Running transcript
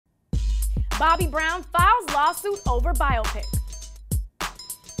Bobby Brown files lawsuit over biopic.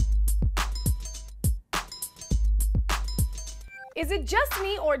 Is it just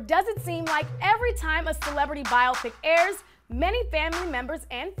me, or does it seem like every time a celebrity biopic airs, many family members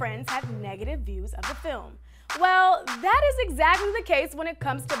and friends have negative views of the film? Well, that is exactly the case when it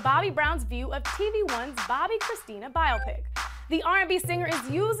comes to Bobby Brown's view of TV1's Bobbi Kristina biopic. The R&B singer is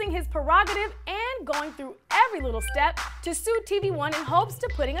using his prerogative and going through every little step to sue TV1 in hopes to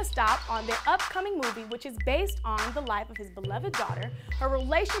putting a stop on their upcoming movie, which is based on the life of his beloved daughter, her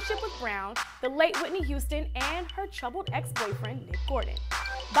relationship with Brown, the late Whitney Houston, and her troubled ex-boyfriend, Nick Gordon.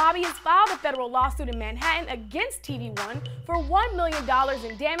 Bobby has filed a federal lawsuit in Manhattan against TV1 for $1 million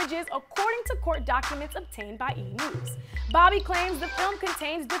in damages, according to court documents obtained by E! News. Bobby claims the film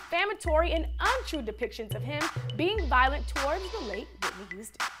contains defamatory and untrue depictions of him being violent towards the late Whitney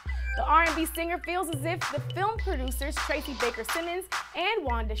Houston. The R&B singer feels as if the film producers Tracy Baker Simmons and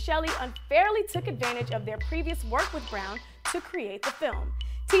Wanda Shelley unfairly took advantage of their previous work with Brown to create the film.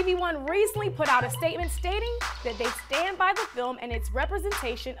 TV1 recently put out a statement stating that they stand by the film and its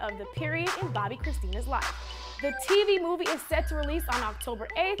representation of the period in Bobbi Kristina's life. The TV movie is set to release on October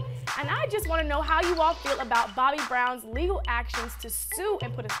 8th, and I just want to know how you all feel about Bobby Brown's legal actions to sue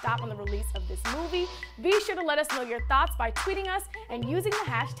and put a stop on the release of this movie. Be sure to let us know your thoughts by tweeting us and using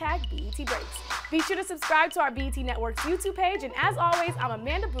the hashtag BETBreaks. Be sure to subscribe to our BET Network's YouTube page, and as always, I'm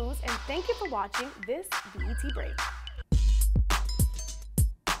Amanda Booz, and thank you for watching this BET Break.